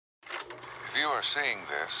are seeing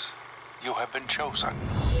this, you have been chosen.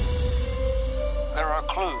 There are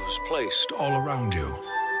clues placed all around you,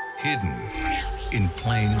 hidden in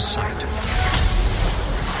plain sight.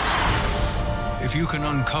 If you can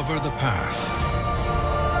uncover the path,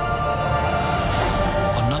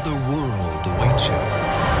 another world awaits you,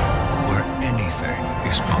 where anything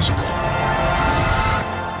is possible.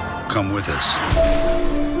 Come with us.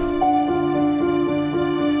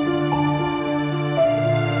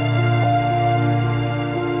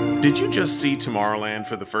 Did you just see Tomorrowland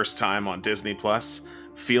for the first time on Disney Plus?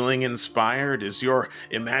 Feeling inspired? Is your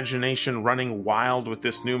imagination running wild with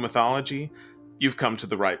this new mythology? You've come to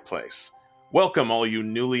the right place. Welcome, all you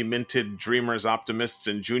newly minted dreamers, optimists,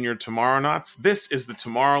 and junior Tomorrownauts. This is the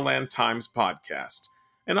Tomorrowland Times podcast,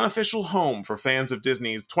 an unofficial home for fans of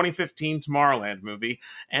Disney's 2015 Tomorrowland movie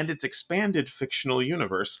and its expanded fictional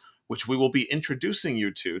universe, which we will be introducing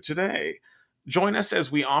you to today. Join us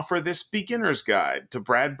as we offer this beginner's guide to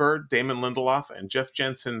Brad Bird, Damon Lindelof, and Jeff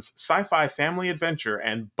Jensen's sci-fi family adventure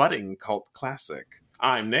and budding cult classic.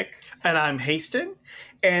 I'm Nick. And I'm Haston.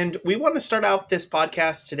 And we want to start out this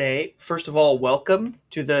podcast today. First of all, welcome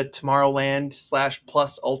to the Tomorrowland /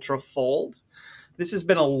 Plus Ultra Fold. This has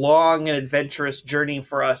been a long and adventurous journey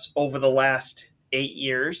for us over the last 8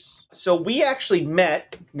 years. So we actually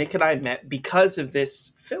met, Nick and I met, because of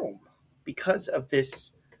this film, because of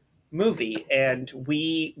this movie, and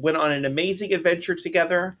we went on an amazing adventure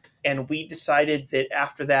together, and we decided that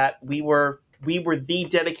after that we were the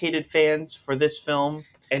dedicated fans for this film,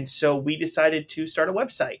 and so we decided to start a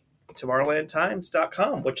website,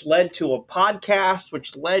 tomorrowlandtimes.com, which led to a podcast,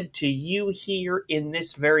 which led to you here in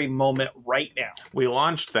this very moment right now. We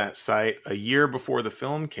launched that site a year before the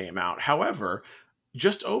film came out. However,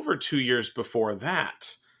 just over 2 years before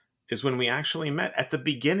that is when we actually met at the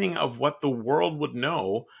beginning of what the world would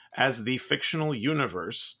know as the fictional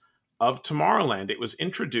universe of Tomorrowland. It was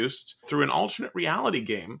introduced through an alternate reality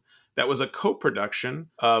game that was a co-production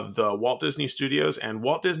of the Walt Disney Studios and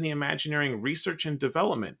Walt Disney Imagineering Research and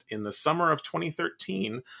Development in the summer of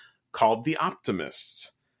 2013 called The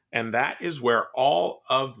Optimist. And that is where all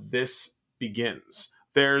of this begins.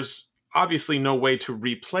 There's obviously no way to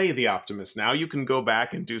replay The Optimist now. You can go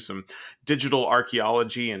back and do some digital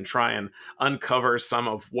archaeology and try and uncover some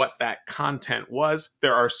of what that content was.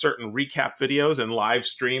 There are certain recap videos and live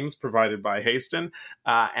streams provided by Haston,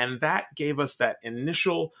 and that gave us that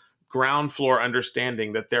initial ground floor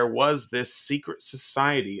understanding that there was this secret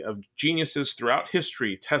society of geniuses throughout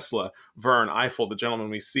history: Tesla, Verne, Eiffel, the gentleman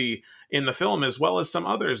we see in the film, as well as some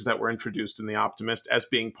others that were introduced in The Optimist as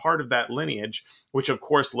being part of that lineage, which of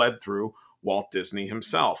course led through Walt Disney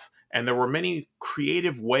himself. And there were many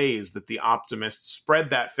creative ways that The Optimist spread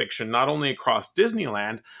that fiction, not only across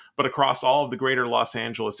Disneyland, but across all of the greater Los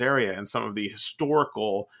Angeles area and some of the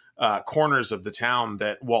historical corners of the town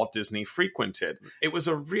that Walt Disney frequented. It was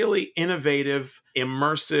a really innovative,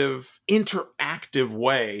 immersive, interactive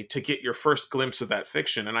way to get your first glimpse of that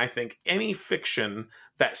fiction. And I think any fiction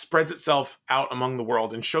that spreads itself out among the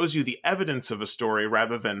world and shows you the evidence of a story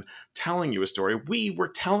rather than telling you a story, we were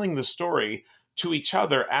telling the story to each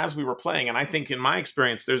other as we were playing. And I think in my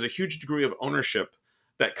experience, there's a huge degree of ownership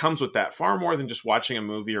that comes with that, far more than just watching a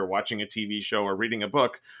movie or watching a TV show or reading a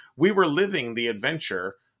book. We were living the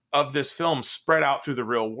adventure of this film spread out through the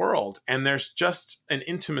real world. And there's just an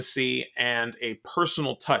intimacy and a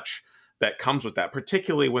personal touch that comes with that,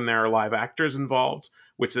 particularly when there are live actors involved,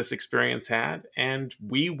 which this experience had. And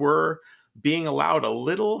we were being allowed a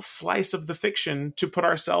little slice of the fiction to put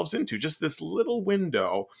ourselves into, just this little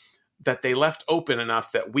window that they left open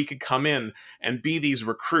enough that we could come in and be these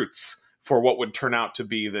recruits for what would turn out to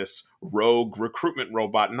be this rogue recruitment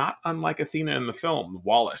robot, not unlike Athena in the film,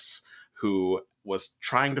 Wallace, who was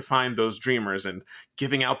trying to find those dreamers and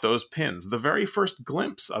giving out those pins. The very first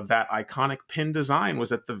glimpse of that iconic pin design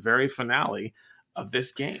was at the very finale of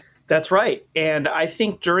this game. That's right. And I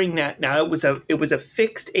think during that, now it was a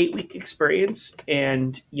fixed 8-week experience.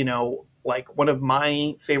 And, you know, like one of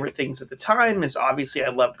my favorite things at the time is obviously I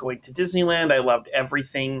loved going to Disneyland. I loved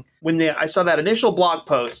everything. When I saw that initial blog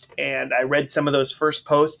post and I read some of those first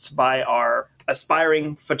posts by our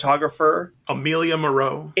aspiring photographer, Amelia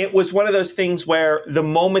Moreau, it was one of those things where the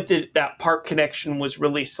moment that park connection was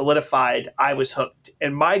really solidified, I was hooked.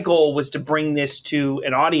 And my goal was to bring this to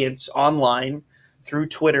an audience online through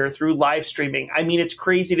Twitter, through live streaming. I mean, it's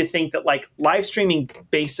crazy to think that like live streaming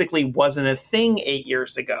basically wasn't a thing 8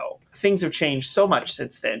 years ago. Things have changed so much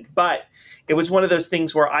since then, but it was one of those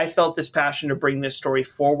things where I felt this passion to bring this story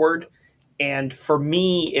forward. And for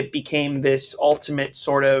me, it became this ultimate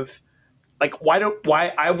sort of like,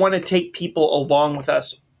 why I want to take people along with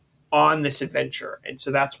us on this adventure. And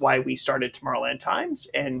so that's why we started Tomorrowland Times,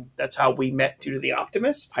 and that's how we met due to The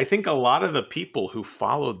Optimist. I think a lot of the people who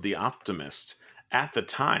followed The Optimist at the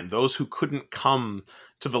time, those who couldn't come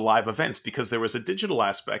to the live events because there was a digital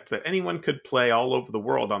aspect that anyone could play all over the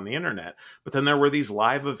world on the internet, but then there were these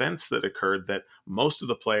live events that occurred that most of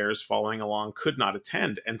the players following along could not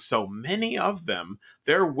attend. And so many of them,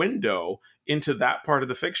 their window into that part of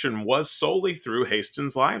the fiction was solely through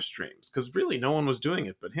Hastings live streams, because really no one was doing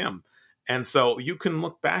it but him. And so you can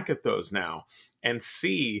look back at those now and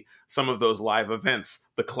see some of those live events,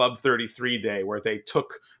 the Club 33 day, where they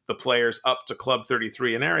took the players up to Club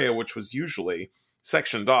 33, an area which was usually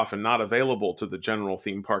sectioned off and not available to the general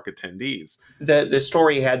theme park attendees. The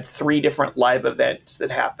story had 3 different live events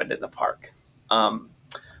that happened in the park. On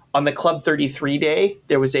the Club 33 day,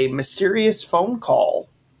 there was a mysterious phone call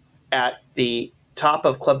at the top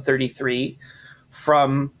of Club 33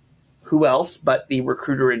 from who else but the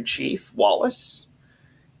recruiter-in-chief, Wallace.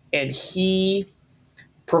 And he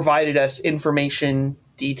provided us information,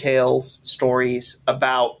 details, stories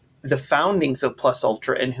about the foundings of Plus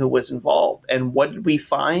Ultra and who was involved. And what did we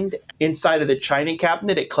find inside of the china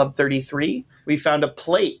cabinet at Club 33? We found a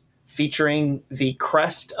plate featuring the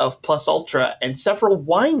crest of Plus Ultra and several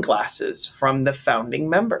wine glasses from the founding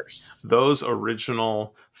members. Those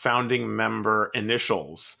original founding member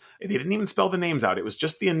initials, they didn't even spell the names out. It was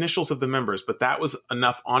just the initials of the members, but that was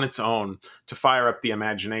enough on its own to fire up the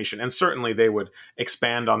imagination. And certainly they would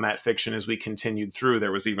expand on that fiction as we continued through.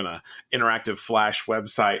 There was even an interactive Flash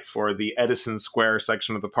website for the Edison Square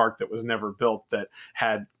section of the park that was never built that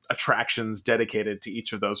had attractions dedicated to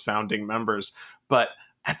each of those founding members. But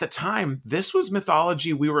at the time, this was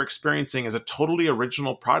mythology we were experiencing as a totally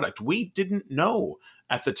original product. We didn't know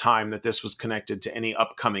at the time that this was connected to any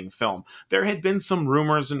upcoming film. There had been some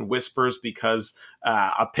rumors and whispers because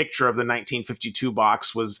a picture of the 1952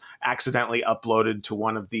 box was accidentally uploaded to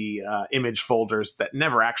one of the image folders that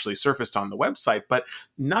never actually surfaced on the website, but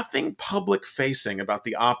nothing public-facing about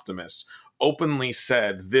The Optimist openly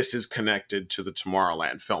said this is connected to the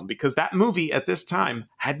Tomorrowland film, because that movie at this time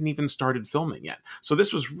hadn't even started filming yet. So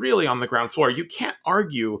this was really on the ground floor. You can't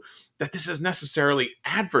argue that this is necessarily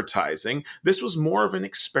advertising. This was more of an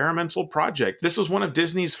experimental project. This was one of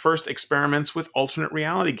Disney's first experiments with alternate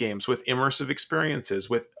reality games, with immersive experiences,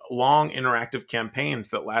 with long interactive campaigns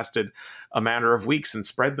that lasted a matter of weeks and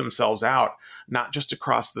spread themselves out, not just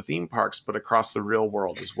across the theme parks, but across the real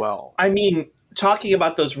world as well. I mean, talking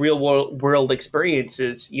about those real world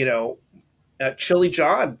experiences, Chili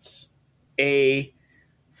John's, a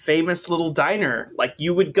famous little diner. Like,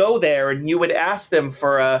 you would go there and you would ask them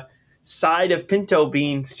for a side of pinto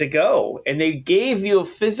beans to go, and they gave you a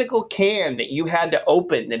physical can that you had to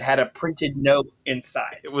open that had a printed note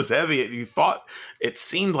inside. It was heavy. You thought it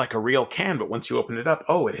seemed like a real can, but once you opened it up,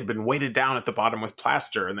 it had been weighted down at the bottom with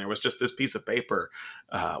plaster, and there was just this piece of paper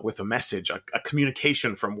with a message, a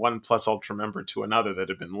communication from one Plus Ultra member to another that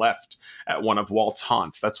had been left at one of Walt's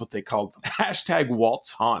haunts. That's what they called them. Hashtag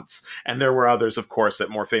Walt's haunts. And there were others, of course, at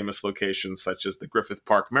more famous locations, such as the Griffith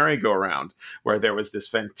Park merry-go-round, where there was this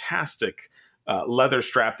fantastic leather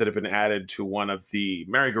strap that had been added to one of the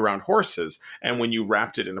merry-go-round horses. And when you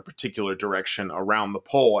wrapped it in a particular direction around the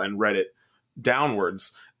pole and read it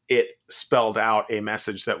downwards, it spelled out a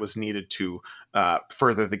message that was needed to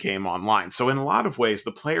further the game online. So in a lot of ways,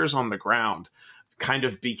 the players on the ground kind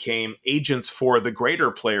of became agents for the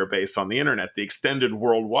greater player base on the internet, the extended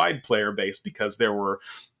worldwide player base, because there were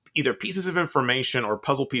either pieces of information or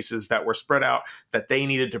puzzle pieces that were spread out that they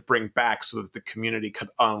needed to bring back so that the community could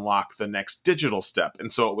unlock the next digital step.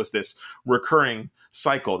 And so it was this recurring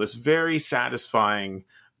cycle, this very satisfying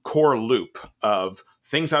core loop of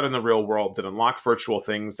things out in the real world that unlocked virtual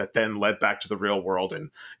things that then led back to the real world and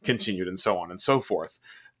continued, and so on and so forth.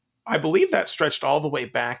 I believe that stretched all the way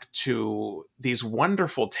back to these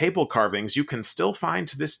wonderful table carvings you can still find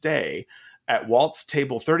to this day at Walt's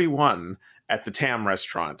Table 31 at the Tam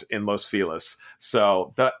restaurant in Los Feliz.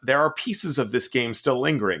 So there are pieces of this game still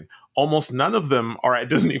lingering. Almost none of them are at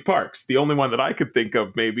Disney parks. The only one that I could think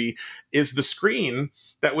of maybe is the screen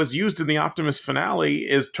that was used in the Optimist finale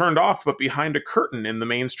is turned off, but behind a curtain in the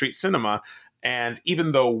Main Street Cinema. And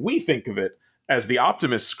even though we think of it as the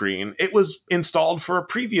Optimist screen, it was installed for a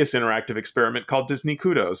previous interactive experiment called Disney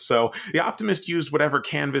Kudos. So the Optimist used whatever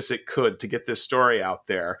canvas it could to get this story out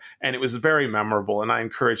there, and it was very memorable. And I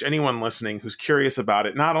encourage anyone listening who's curious about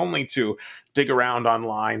it, not only to dig around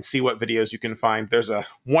online, see what videos you can find. There's a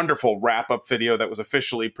wonderful wrap-up video that was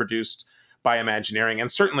officially produced by Imagineering, and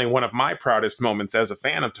certainly one of my proudest moments as a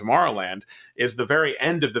fan of Tomorrowland is the very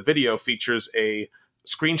end of the video features a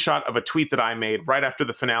screenshot of a tweet that I made right after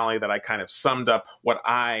the finale that I kind of summed up what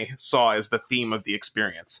I saw as the theme of the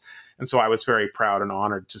experience. And so I was very proud and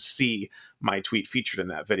honored to see my tweet featured in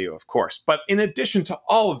that video, of course. But in addition to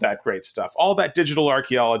all of that great stuff, all that digital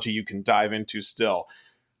archaeology you can dive into still,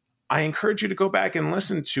 I encourage you to go back and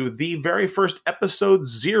listen to the very first episode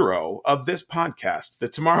 0 of this podcast, the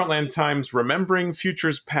Tomorrowland Times Remembering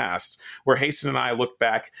Futures Past, where Hasten and I looked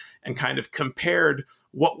back and kind of compared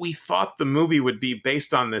what we thought the movie would be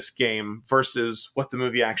based on this game versus what the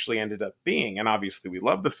movie actually ended up being. And obviously we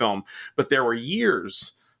love the film, but there were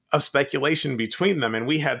years of speculation between them, and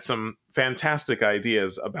we had some fantastic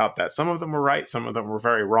ideas about that. Some of them were right, some of them were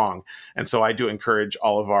very wrong. And so I do encourage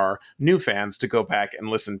all of our new fans to go back and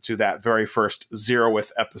listen to that very first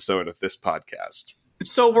 0th episode of this podcast.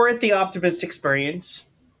 So we're at the Optimist Experience,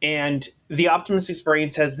 and the Optimist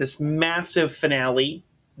Experience has this massive finale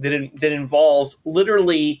that involves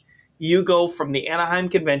literally you go from the Anaheim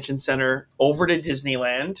Convention Center over to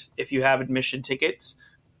Disneyland if you have admission tickets.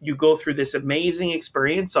 You go through this amazing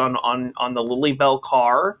experience on the Lily Bell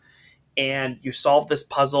car, and you solve this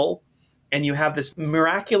puzzle, and you have this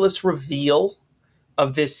miraculous reveal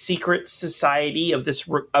of this secret society, of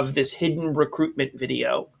this hidden recruitment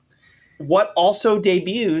video. What also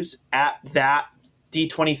debuts at that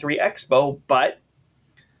D23 Expo, but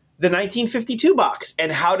the 1952 box.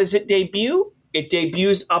 And how does it debut? It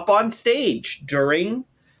debuts up on stage during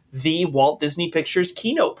the Walt Disney Pictures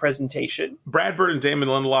keynote presentation. Brad Bird and Damon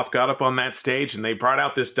Lindelof got up on that stage and they brought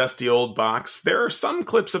out this dusty old box. There are some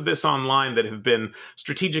clips of this online that have been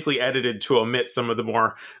strategically edited to omit some of the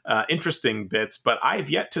more interesting bits, but I've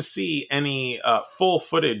yet to see any full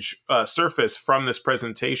footage surface from this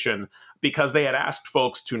presentation because they had asked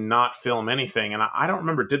folks to not film anything. And I don't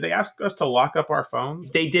remember, did they ask us to lock up our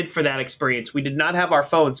phones? They did for that experience. We did not have our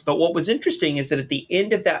phones, but what was interesting is that at the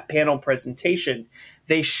end of that panel presentation,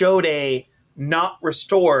 they showed a not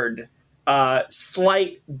restored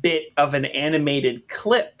slight bit of an animated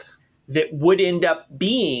clip that would end up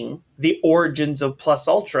being the Origins of Plus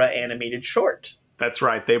Ultra animated short. That's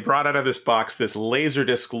right. They brought out of this box this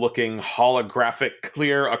Laserdisc looking holographic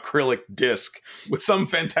clear acrylic disc with some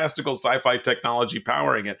fantastical sci-fi technology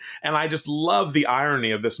powering it. And I just love the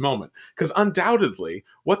irony of this moment because undoubtedly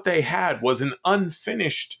what they had was an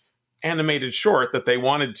unfinished animated short that they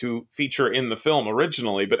wanted to feature in the film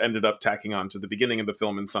originally, but ended up tacking on to the beginning of the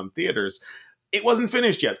film in some theaters. It wasn't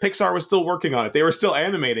finished yet. Pixar was still working on it. They were still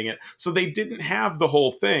animating it. So they didn't have the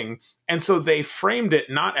whole thing. And so they framed it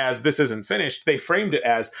not as this isn't finished. They framed it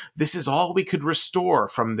as this is all we could restore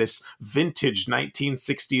from this vintage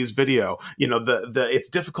 1960s video. You know, it's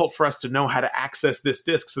difficult for us to know how to access this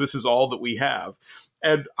disc. So this is all that we have.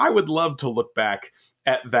 And I would love to look back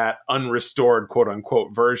at that unrestored quote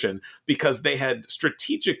unquote version because they had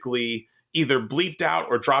strategically either bleeped out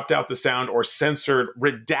or dropped out the sound or censored,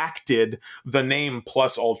 redacted the name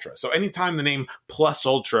Plus Ultra. So anytime the name Plus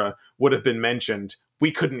Ultra would have been mentioned,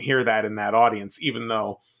 we couldn't hear that in that audience, even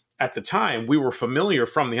though at the time we were familiar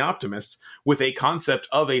from The Optimists with a concept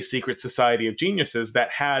of a secret society of geniuses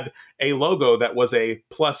that had a logo that was a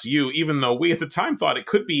plus U, even though we at the time thought it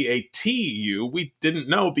could be a TU. We didn't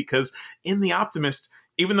know because in The Optimist,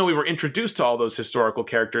 even though we were introduced to all those historical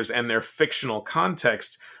characters and their fictional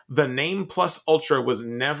context, the name Plus Ultra was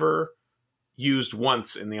never used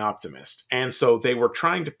once in The Optimist. And so they were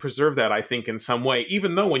trying to preserve that, I think, in some way,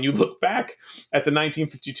 even though when you look back at the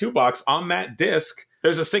 1952 box on that disc,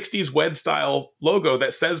 there's a 60s WED style logo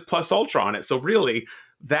that says Plus Ultra on it. So really,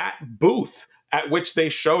 that booth at which they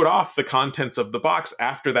showed off the contents of the box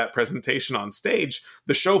after that presentation on stage,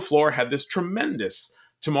 the show floor had this tremendous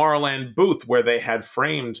Tomorrowland booth where they had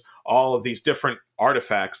framed all of these different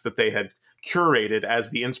artifacts that they had curated as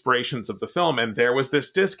the inspirations of the film. And there was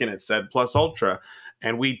this disc and it said Plus Ultra.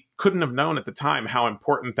 And we couldn't have known at the time how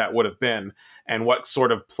important that would have been and what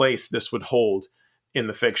sort of place this would hold in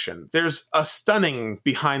the fiction. There's a stunning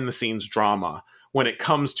behind the scenes drama when it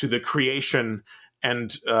comes to the creation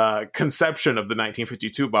and conception of the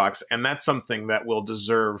 1952 box. And that's something that will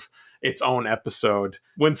deserve its own episode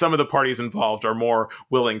when some of the parties involved are more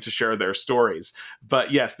willing to share their stories.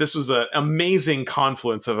 But yes, this was an amazing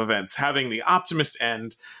confluence of events, having the Optimist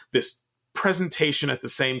end, this presentation at the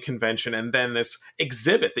same convention, and then this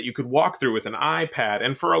exhibit that you could walk through with an iPad.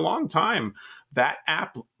 And for a long time, that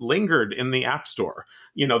app lingered in the App Store.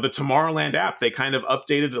 You know, the Tomorrowland app, they kind of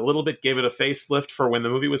updated it a little bit, gave it a facelift for when the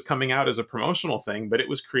movie was coming out as a promotional thing, but it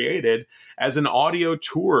was created as an audio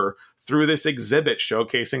tour through this exhibit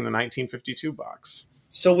showcasing the 1952 box.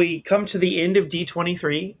 So we come to the end of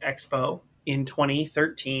D23 Expo in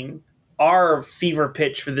 2013. our fever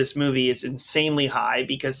pitch for this movie is insanely high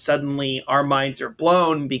because suddenly our minds are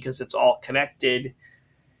blown because it's all connected.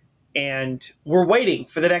 And we're waiting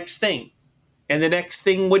for the next thing. And the next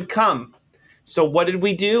thing would come. So what did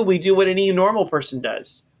we do? We do what any normal person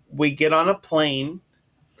does. We get on a plane,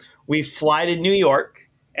 we fly to New York,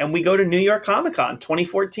 and we go to New York Comic Con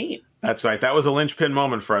 2014. That's right. That was a linchpin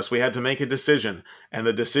moment for us. We had to make a decision. And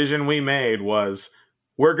the decision we made was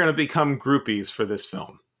we're going to become groupies for this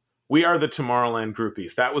film. We are the Tomorrowland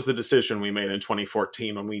groupies. That was the decision we made in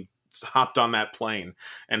 2014 when we hopped on that plane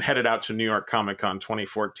and headed out to New York Comic Con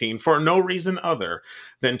 2014 for no reason other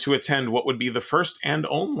than to attend what would be the first and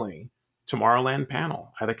only Tomorrowland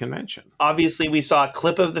panel at a convention. Obviously, we saw a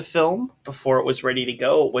clip of the film before it was ready to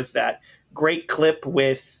go. It was that great clip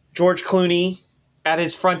with George Clooney at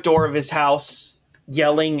his front door of his house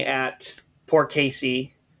yelling at poor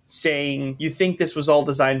Casey, saying, "You think this was all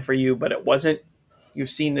designed for you, but it wasn't.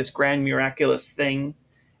 You've seen this grand miraculous thing,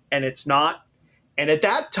 and it's not." And at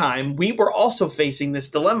that time, we were also facing this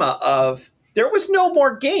dilemma of there was no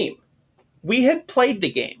more game. We had played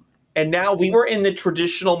the game, and now we were in the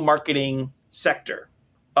traditional marketing sector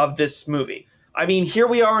of this movie. I mean, here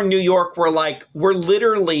we are in New York. We're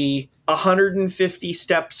literally 150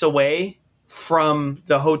 steps away from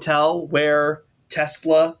the hotel where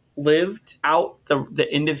Tesla lived out the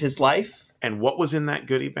end of his life. And what was in that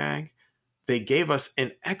goodie bag? They gave us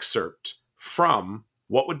an excerpt from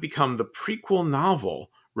what would become the prequel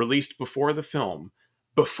novel released before the film,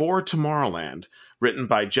 Before Tomorrowland, written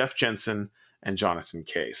by Jeff Jensen and Jonathan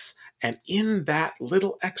Case. And in that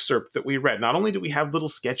little excerpt that we read, not only do we have little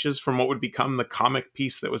sketches from what would become the comic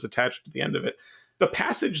piece that was attached to the end of it, the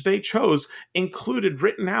passage they chose included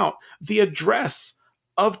written out the address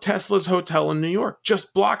of Tesla's hotel in New York,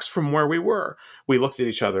 just blocks from where we were. We looked at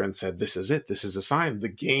each other and said, this is it. This is a sign. The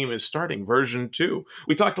game is starting. Version 2.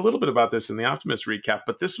 We talked a little bit about this in the Optimist recap,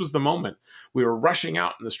 but this was the moment. We were rushing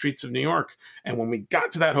out in the streets of New York. And when we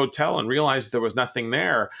got to that hotel and realized there was nothing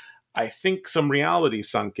there, I think some reality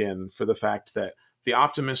sunk in for the fact that The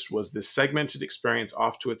Optimist was this segmented experience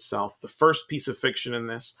off to itself, the first piece of fiction in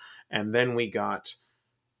this, and then we got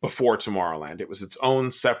Before Tomorrowland. It was its own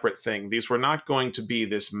separate thing. These were not going to be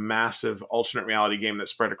this massive alternate reality game that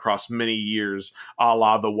spread across many years, a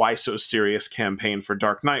la the Why So Serious campaign for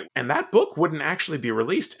Dark Knight. And that book wouldn't actually be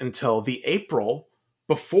released until the April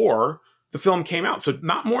before the film came out. So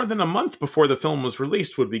not more than a month before the film was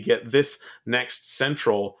released would we get this next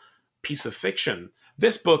central piece of fiction.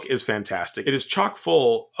 This book is fantastic. It is chock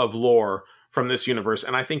full of lore from this universe,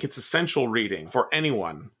 and I think it's essential reading for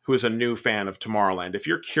anyone who is a new fan of Tomorrowland. If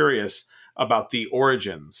you're curious about the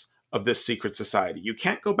origins of this secret society, you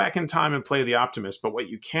can't go back in time and play The Optimist, but what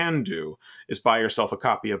you can do is buy yourself a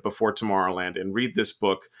copy of Before Tomorrowland and read this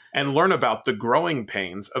book and learn about the growing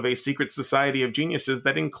pains of a secret society of geniuses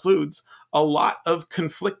that includes a lot of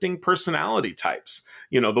conflicting personality types.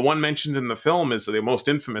 You know, the one mentioned in the film is the most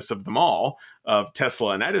infamous of them all, of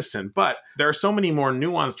Tesla and Edison, but there are so many more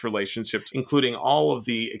nuanced relationships, including all of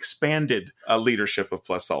the expanded leadership of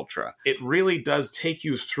Plus Ultra. It really does take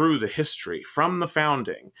you through the history from the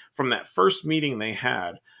founding, from that first meeting they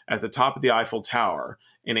had at the top of the Eiffel Tower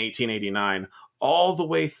in 1889, all the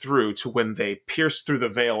way through to when they pierced through the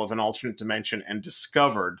veil of an alternate dimension and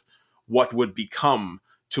discovered what would become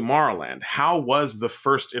Tomorrowland. How was the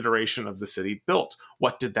first iteration of the city built?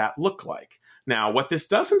 What did that look like? Now, what this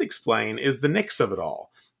doesn't explain is the nix of it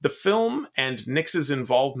all. The film and Nix's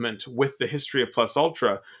involvement with the history of Plus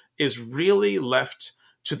Ultra is really left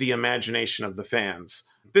to the imagination of the fans.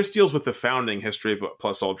 This deals with the founding history of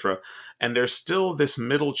Plus Ultra, and there's still this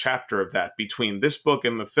middle chapter of that between this book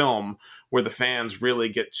and the film where the fans really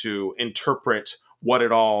get to interpret what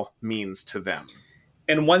it all means to them.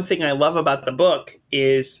 And one thing I love about the book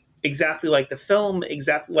is exactly like the film,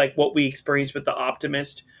 exactly like what we experienced with The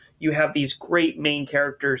Optimist. You have these great main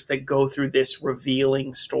characters that go through this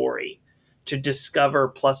revealing story to discover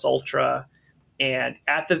Plus Ultra. And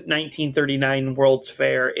at the 1939 World's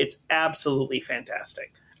Fair, it's absolutely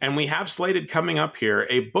fantastic. And we have slated coming up here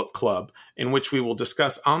a book club in which we will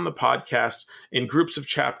discuss on the podcast in groups of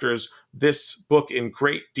chapters this book in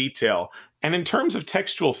great detail. And in terms of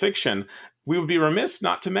textual fiction, we would be remiss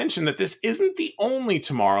not to mention that this isn't the only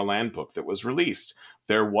Tomorrowland book that was released.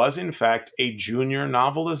 there was, in fact, a junior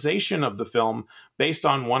novelization of the film based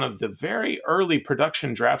on one of the very early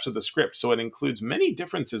production drafts of the script. So it includes many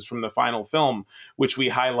differences from the final film, which we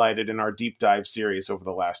highlighted in our deep dive series over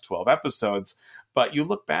the last 12 episodes. But you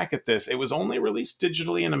look back at this, it was only released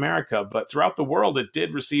digitally in America, but throughout the world, it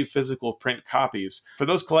did receive physical print copies. For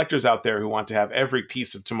those collectors out there who want to have every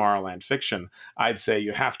piece of Tomorrowland fiction, I'd say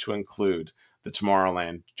you have to include the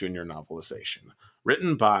Tomorrowland Junior novelization,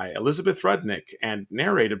 written by Elizabeth Rudnick and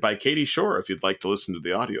narrated by Katie Shore, if you'd like to listen to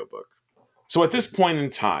the audiobook. So at this point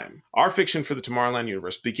in time, our fiction for the Tomorrowland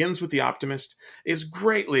universe begins with The Optimist, is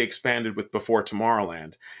greatly expanded with Before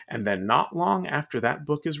Tomorrowland, and then not long after that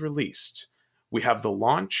book is released, we have the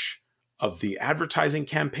launch of the advertising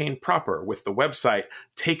campaign proper with the website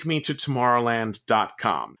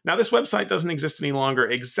TakeMeToTomorrowland.com. Now, this website doesn't exist any longer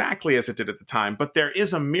exactly as it did at the time, but there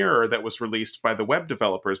is a mirror that was released by the web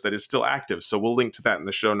developers that is still active, so we'll link to that in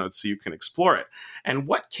the show notes so you can explore it. And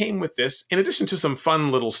what came with this, in addition to some fun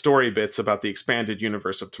little story bits about the expanded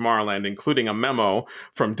universe of Tomorrowland, including a memo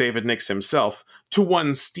from David Nix himself to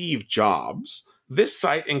one Steve Jobs, this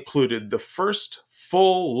site included the first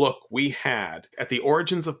full look we had at the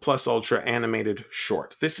Origins of Plus Ultra animated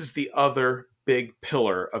short. This is the other big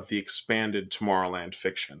pillar of the expanded Tomorrowland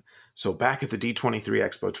fiction. So back at the D23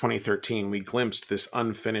 Expo 2013, we glimpsed this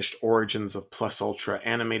unfinished Origins of Plus Ultra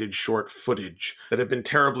animated short footage that had been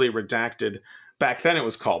terribly redacted. Back then it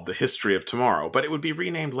was called The History of Tomorrow, but it would be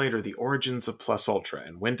renamed later The Origins of Plus Ultra.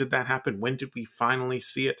 And when did that happen? When did we finally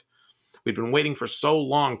see it? We'd been waiting for so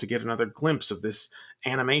long to get another glimpse of this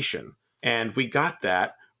animation. And we got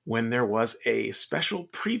that when there was a special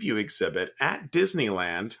preview exhibit at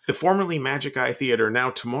Disneyland. The formerly Magic Eye Theater,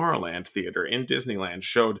 now Tomorrowland Theater in Disneyland,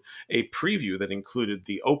 showed a preview that included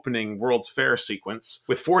the opening World's Fair sequence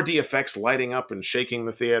with 4D effects lighting up and shaking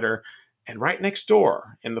the theater. And right next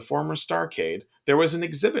door, in the former Starcade, there was an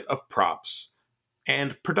exhibit of props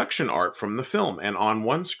and production art from the film. And on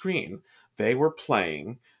one screen, they were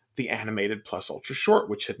playing the animated Plus Ultra short,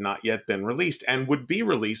 which had not yet been released and would be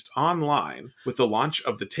released online with the launch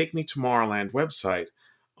of the Take Me Tomorrowland website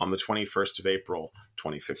on the 21st of April,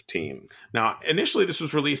 2015. Now, initially this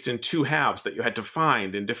was released in two halves that you had to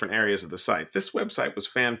find in different areas of the site. This website was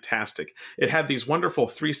fantastic. It had these wonderful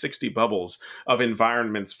 360 bubbles of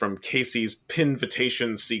environments from Casey's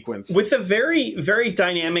Pinvitation sequence. With a very, very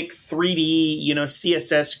dynamic 3D,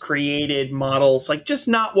 CSS created models, like just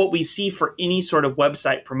not what we see for any sort of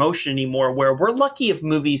website promotion anymore, where we're lucky if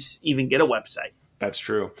movies even get a website. That's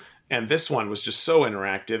true. And this one was just so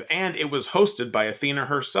interactive, and it was hosted by Athena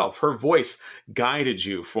herself. Her voice guided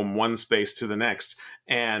you from one space to the next.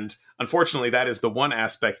 And unfortunately, that is the one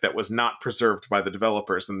aspect that was not preserved by the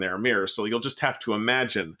developers in their mirror. So you'll just have to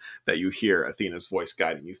imagine that you hear Athena's voice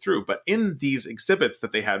guiding you through. But in these exhibits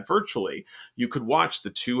that they had virtually, you could watch the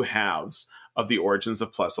two halves of the Origins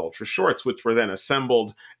of Plus Ultra shorts, which were then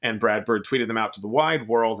assembled, and Brad Bird tweeted them out to the wide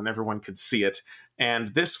world, and everyone could see it.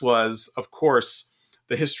 And this was, of course,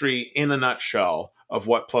 the history in a nutshell of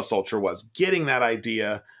what Plus Ultra was. Getting that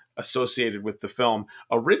idea associated with the film,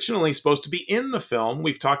 originally supposed to be in the film.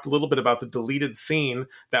 We've talked a little bit about the deleted scene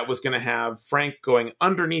that was going to have Frank going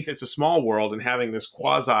underneath It's a Small World and having this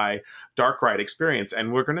quasi dark ride experience.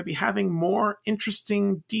 And we're going to be having more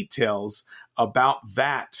interesting details about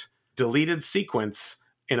that deleted sequence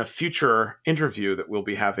in a future interview that we'll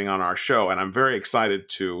be having on our show. And I'm very excited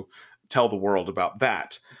to tell the world about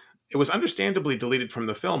that. It was understandably deleted from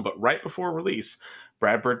the film, but right before release,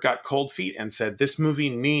 Brad Bird got cold feet and said, this movie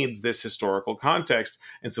needs this historical context.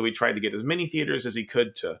 And so he tried to get as many theaters as he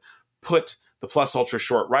could to put the Plus Ultra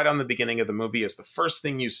short right on the beginning of the movie as the first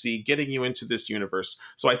thing you see, getting you into this universe.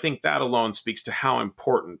 So I think that alone speaks to how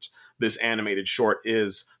important this animated short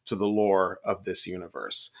is to the lore of this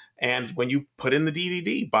universe. And when you put in the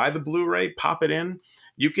DVD, buy the Blu-ray, pop it in,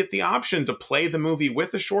 you get the option to play the movie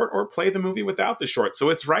with the short or play the movie without the short. So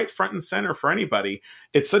it's right front and center for anybody.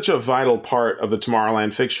 It's such a vital part of the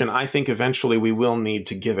Tomorrowland fiction. I think eventually we will need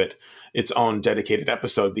to give it its own dedicated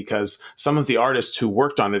episode, because some of the artists who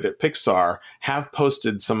worked on it at Pixar have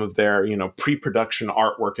posted some of their, pre-production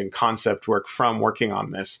artwork and concept work from working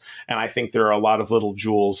on this. And I think there are a lot of little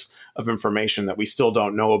jewels of information that we still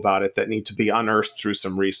don't know about it that need to be unearthed through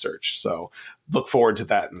some research. So look forward to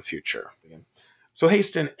that in the future. So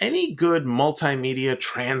Hasten, any good multimedia,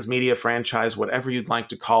 transmedia franchise, whatever you'd like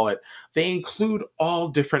to call it, they include all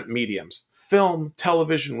different mediums: film,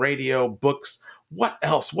 television, radio, books. What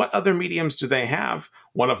else? What other mediums do they have?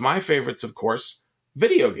 One of my favorites, of course,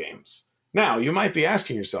 video games. Now, you might be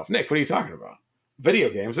asking yourself, Nick, what are you talking about? Video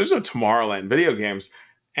games? There's no Tomorrowland video games.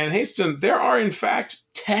 And Hasten, there are, in fact,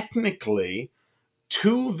 technically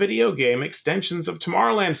 2 video game extensions of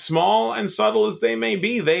Tomorrowland. Small and subtle as they may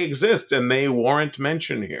be, they exist and they warrant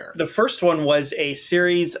mention here. The first one was a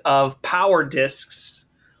series of power discs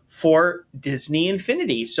for Disney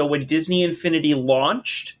Infinity. So when Disney Infinity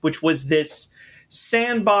launched, which was this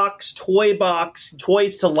sandbox, toy box,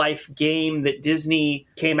 toys to life game that Disney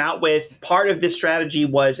came out with, part of this strategy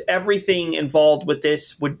was everything involved with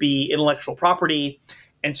this would be intellectual property.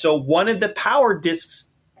 And so one of the power discs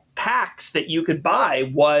packs that you could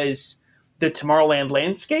buy was the Tomorrowland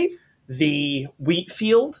landscape, the wheat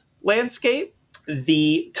field landscape,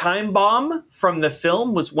 the time bomb from the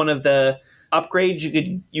film was one of the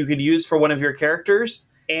upgrades you could use for one of your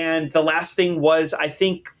characters. And the last thing was, I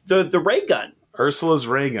think, the ray gun. Ursula's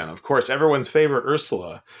ray gun. Of course, everyone's favorite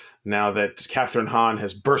Ursula, now that Catherine Hahn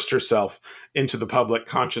has burst herself into the public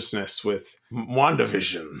consciousness with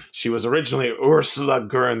WandaVision. She was originally Ursula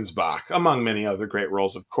Gernsbach, among many other great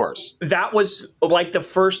roles, of course. That was like the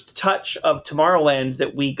first touch of Tomorrowland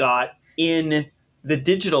that we got in the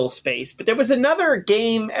digital space. But there was another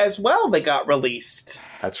game as well that got released.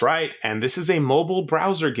 That's right. And this is a mobile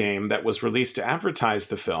browser game that was released to advertise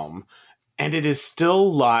the film. And it is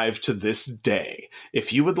still live to this day.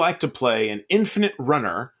 If you would like to play an infinite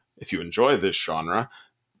runner, if you enjoy this genre,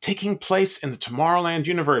 taking place in the Tomorrowland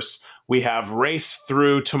universe, we have Race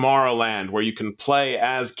Through Tomorrowland, where you can play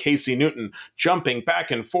as Casey Newton, jumping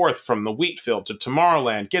back and forth from the wheat field to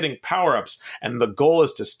Tomorrowland, getting power-ups, and the goal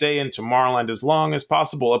is to stay in Tomorrowland as long as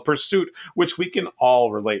possible, a pursuit which we can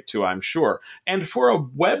all relate to, I'm sure. And for a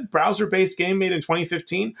web browser-based game made in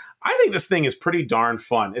 2015, I think this thing is pretty darn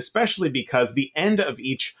fun, especially because the end of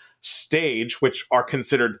each stage, which are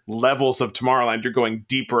considered levels of Tomorrowland, you're going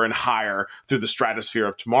deeper and higher through the stratosphere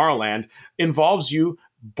of Tomorrowland, involves you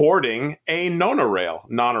boarding a monorail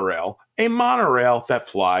that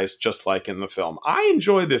flies just like in the film. I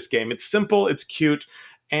enjoy this game. It's simple, it's cute,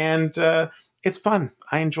 and it's fun.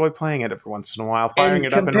 I enjoy playing it every once in a while, firing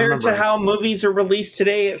it up and remembering. Compared to how movies are released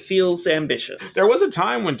today, it feels ambitious. There was a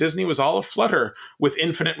time when Disney was all aflutter with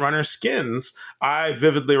Infinite Runner skins. I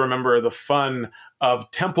vividly remember the fun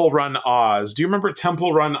of Temple Run Oz. Do you remember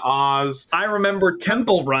Temple Run Oz? I remember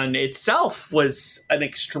Temple Run itself was an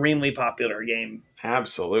extremely popular game.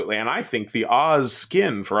 Absolutely. And I think the Oz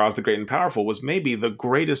skin for Oz the Great and Powerful was maybe the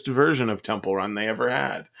greatest version of Temple Run they ever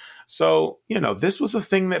had. So, this was a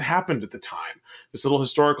thing that happened at the time. This little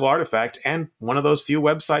historical artifact, and one of those few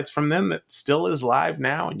websites from them that still is live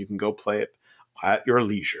now, and you can go play it at your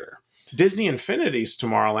leisure. Disney Infinity's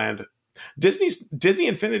Tomorrowland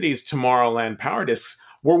Power Discs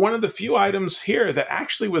were one of the few items here that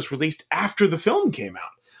actually was released after the film came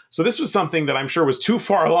out. So this was something that I'm sure was too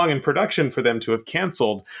far along in production for them to have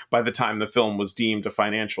canceled by the time the film was deemed a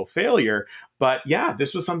financial failure. But yeah,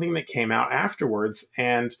 this was something that came out afterwards.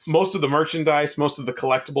 And most of the merchandise, most of the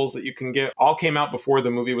collectibles that you can get all came out before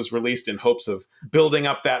the movie was released in hopes of building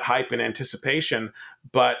up that hype and anticipation.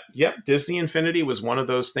 But yep, Disney Infinity was one of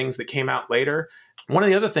those things that came out later. One of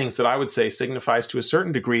the other things that I would say signifies to a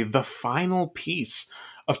certain degree the final piece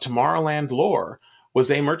of Tomorrowland lore was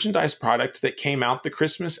a merchandise product that came out the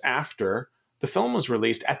Christmas after the film was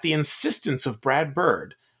released at the insistence of Brad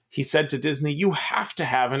Bird. He said to Disney, you have to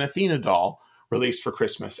have an Athena doll released for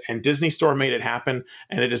Christmas. And Disney Store made it happen,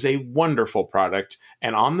 and it is a wonderful product.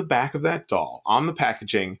 And on the back of that doll, on the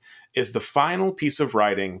packaging, is the final piece of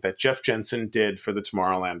writing that Jeff Jensen did for the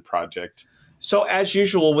Tomorrowland project. So as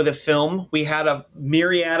usual with a film, we had a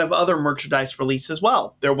myriad of other merchandise release as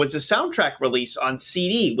well. There was a soundtrack release on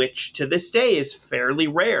CD, which to this day is fairly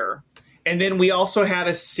rare. And then we also had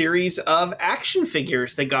a series of action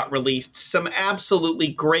figures that got released. Some absolutely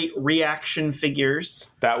great reaction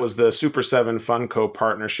figures. That was the Super 7 Funko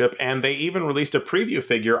partnership. And they even released a preview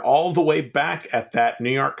figure all the way back at that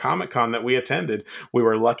New York Comic Con that we attended. We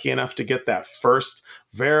were lucky enough to get that first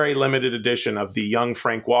very limited edition of the young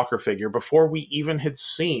Frank Walker figure before we even had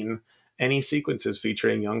seen any sequences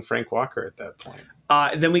featuring young Frank Walker at that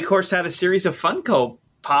point. Then we, of course, had a series of Funko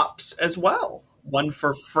Pops as well. One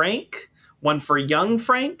for Frank, one for young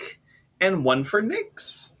Frank, and one for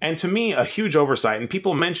Nix. And to me, a huge oversight, and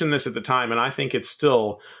people mentioned this at the time, and I think it's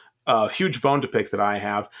still a huge bone to pick that I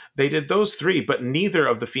have. They did those three, but neither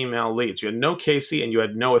of the female leads. You had no Casey and you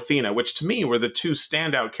had no Athena, which to me were the two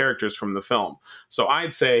standout characters from the film. So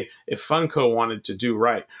I'd say if Funko wanted to do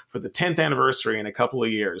right, for the 10th anniversary in a couple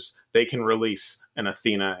of years, they can release an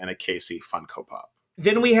Athena and a Casey Funko Pop.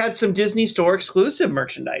 Then we had some Disney Store exclusive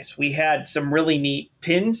merchandise. We had some really neat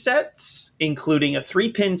pin sets, including a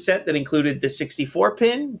 3-pin set that included the 64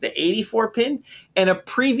 pin, the 84 pin, and a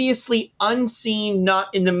previously unseen, not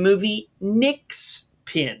in the movie, Nix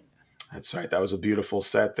pin. That's right. That was a beautiful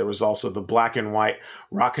set. There was also the black and white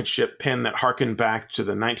rocket ship pin that harkened back to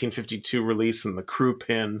the 1952 release, and the crew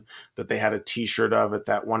pin that they had a t-shirt of at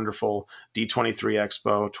that wonderful D23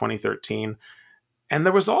 Expo 2013. And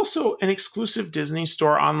there was also an exclusive Disney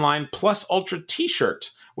Store Online Plus Ultra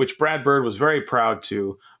t-shirt, which Brad Bird was very proud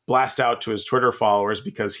to blast out to his Twitter followers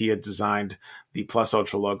because he had designed the Plus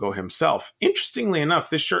Ultra logo himself. Interestingly enough,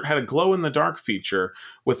 this shirt had a glow-in-the-dark feature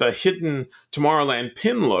with a hidden Tomorrowland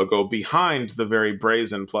pin logo behind the very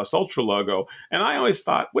brazen Plus Ultra logo. And I always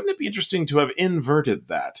thought, wouldn't it be interesting to have inverted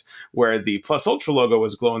that, where the Plus Ultra logo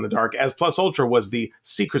was glow-in-the-dark, as Plus Ultra was the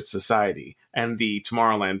secret society, and the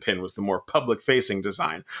Tomorrowland pin was the more public-facing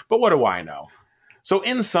design. But what do I know? So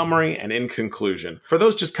in summary and in conclusion, for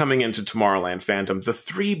those just coming into Tomorrowland fandom, the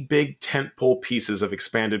three big tentpole pieces of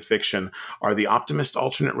expanded fiction are the Optimist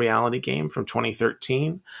alternate reality game from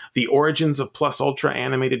 2013, the Origins of Plus Ultra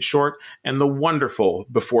animated short, and the wonderful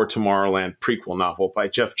Before Tomorrowland prequel novel by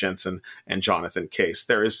Jeff Jensen and Jonathan Case.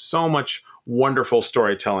 There is so much wonderful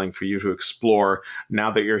storytelling for you to explore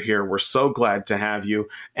now that you're here. We're so glad to have you.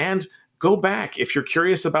 And go back if you're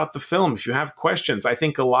curious about the film. If you have questions, I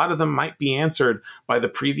think a lot of them might be answered by the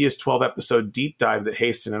previous 12-episode deep dive that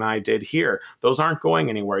Haston and I did here. Those aren't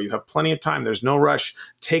going anywhere. You have plenty of time. There's no rush.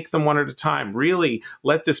 Take them one at a time. Really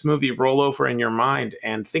let this movie roll over in your mind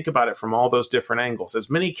and think about it from all those different angles.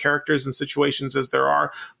 As many characters and situations as there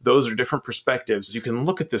are, those are different perspectives you can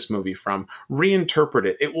look at this movie from, reinterpret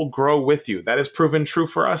it. It will grow with you. That has proven true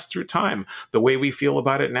for us through time. The way we feel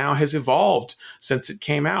about it now has evolved since it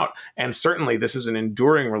came out. And certainly this is an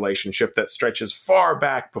enduring relationship that stretches far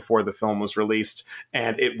back before the film was released,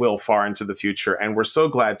 and it will far into the future. And we're so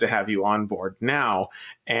glad to have you on board now,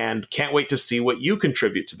 and can't wait to see what you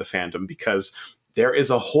contribute to the fandom, because there is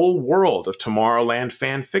a whole world of Tomorrowland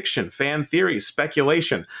fan fiction, fan theory,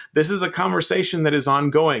 speculation. This is a conversation that is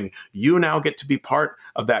ongoing. You now get to be part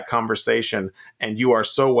of that conversation, and you are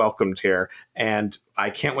so welcomed here. And I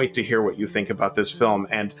can't wait to hear what you think about this film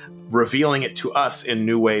and revealing it to us in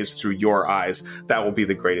new ways through your eyes. That will be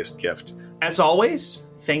the greatest gift. As always,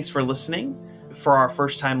 thanks for listening. For our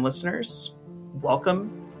first-time listeners,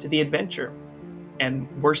 welcome to the adventure. And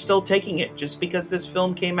we're still taking it. Just because this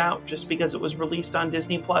film came out, just because it was released on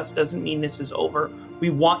Disney Plus, doesn't mean this is over.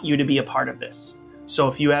 We want you to be a part of this. So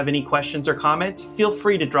if you have any questions or comments, feel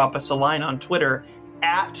free to drop us a line on Twitter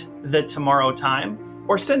at The Tomorrow Time,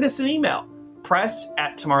 or send us an email,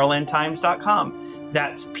 press@tomorrowlandtimes.com.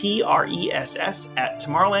 That's PRESS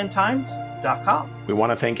 @tomorrowlandtimes.com. We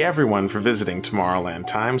want to thank everyone for visiting Tomorrowland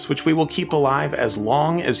Times, which we will keep alive as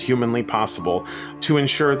long as humanly possible to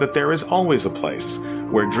ensure that there is always a place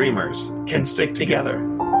where dreamers can stick together.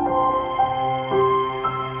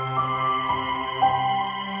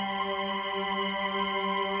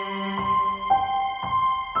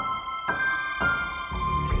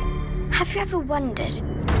 Have you ever wondered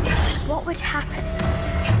what would happen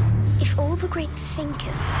if all the great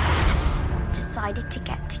thinkers decided to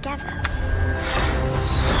get together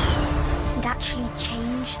and actually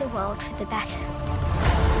change the world for the better?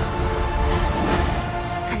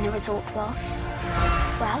 And the result was,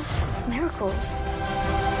 well, miracles.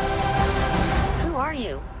 Who are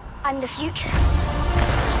you? I'm the future.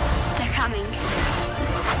 They're coming.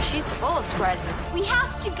 She's full of surprises. We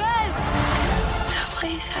have to go! That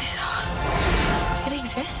place I saw. It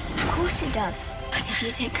exists. Of course it does. But if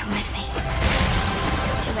you don't come with me,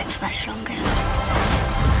 it won't for much longer.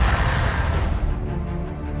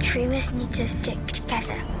 Dreamers need to stick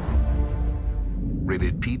together.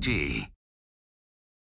 Rated PG.